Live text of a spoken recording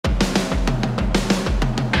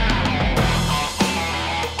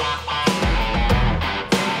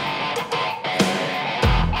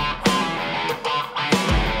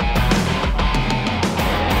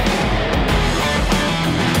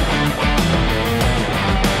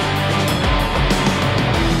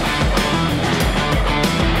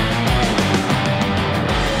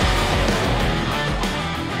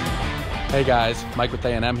Hey guys, Mike with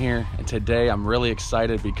A&M here, and today I'm really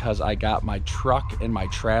excited because I got my truck and my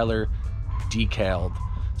trailer decaled.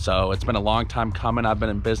 So it's been a long time coming. I've been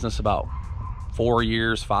in business about 4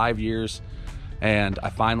 years, 5 years, and I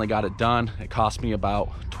finally got it done. It cost me about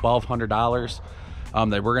 $1,200.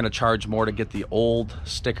 They were gonna charge more to get the old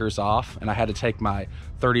stickers off, and I had to take my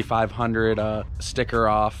 3500 sticker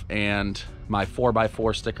off and my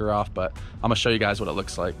 4x4 sticker off, but I'm gonna show you guys what it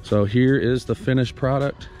looks like. So here is the finished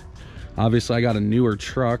product. Obviously I got a newer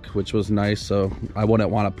truck, which was nice, so I wouldn't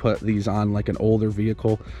want to put these on like an older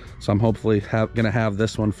vehicle, so I'm hopefully gonna have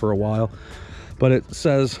this one for a while. But it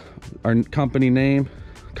says our company name,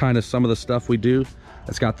 kind of some of the stuff we do.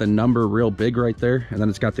 It's got the number real big right there, and then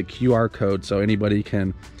it's got the QR code, so anybody can,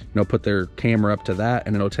 you know, put their camera up to that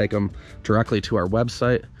and it'll take them directly to our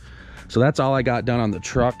website. So that's all I got done on the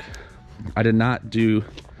truck. I did not do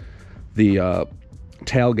the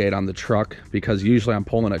tailgate on the truck because usually I'm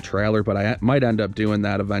pulling a trailer, but I might end up doing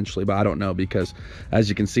that eventually, but I don't know, because as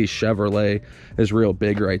you can see, Chevrolet is real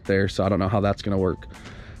big right there, so I don't know how that's gonna work.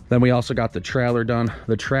 Then we also got the trailer done.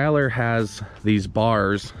 The trailer has these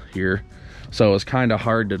bars here, so it's kind of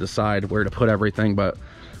hard to decide where to put everything, but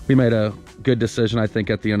we made a good decision, I think,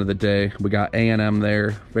 at the end of the day. We got A&M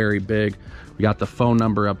there, very big. We got the phone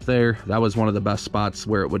number up there. That was one of the best spots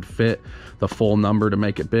where it would fit the full number to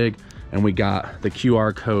make it big. And we got the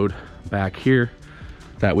QR code back here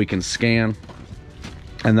that we can scan.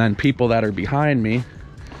 And then people that are behind me,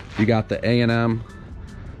 you got the A&M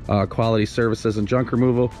quality services and junk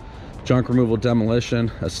removal,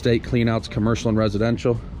 demolition, estate cleanouts, commercial and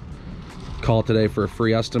residential. Call today for a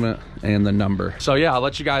free estimate and the number. So yeah, I'll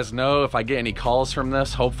let you guys know if I get any calls from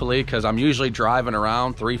this, hopefully, because I'm usually driving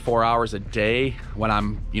around 3-4 hours a day when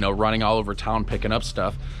I'm, you know, running all over town picking up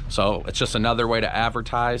stuff. So it's just another way to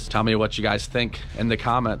advertise. Tell me what you guys think in the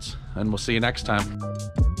comments, and we'll see you next time.